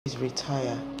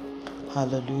retire.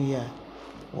 Hallelujah.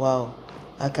 Wow.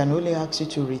 I can only ask you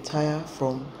to retire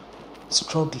from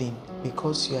struggling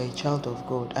because you are a child of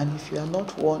God. And if you are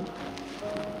not one,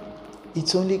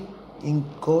 it's only in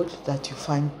God that you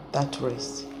find that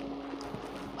rest.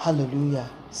 Hallelujah.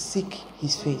 Seek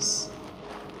His face.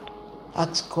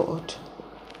 Ask God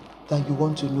that you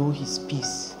want to know His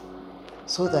peace,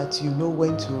 so that you know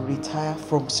when to retire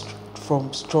from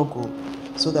struggle,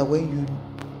 so that when you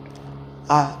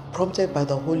are prompted by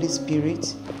the Holy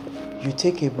Spirit, you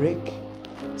take a break,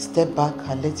 step back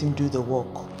and let Him do the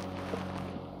work,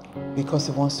 because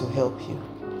He wants to help you.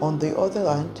 On the other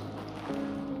hand,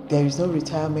 there is no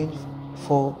retirement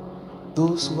for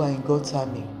those who are in God's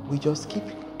army. We just keep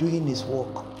doing His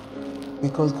work,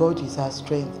 because God is our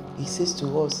strength. He says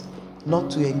to us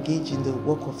not to engage in the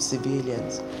work of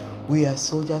civilians. We are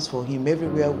soldiers for Him.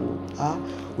 Everywhere we are,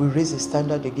 we raise a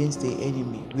standard against the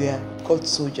enemy. We are God's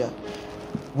soldier.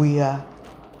 We are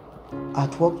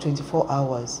at work 24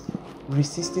 hours,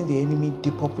 resisting the enemy,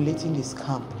 depopulating his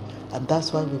camp. And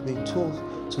that's why we've been told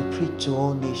to preach to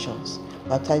all nations,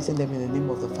 baptizing them in the name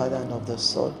of the Father and of the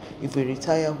Son. If we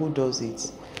retire, who does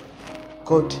it?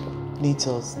 God needs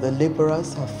us. The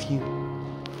laborers are few.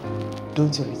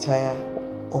 Don't retire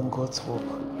on God's work.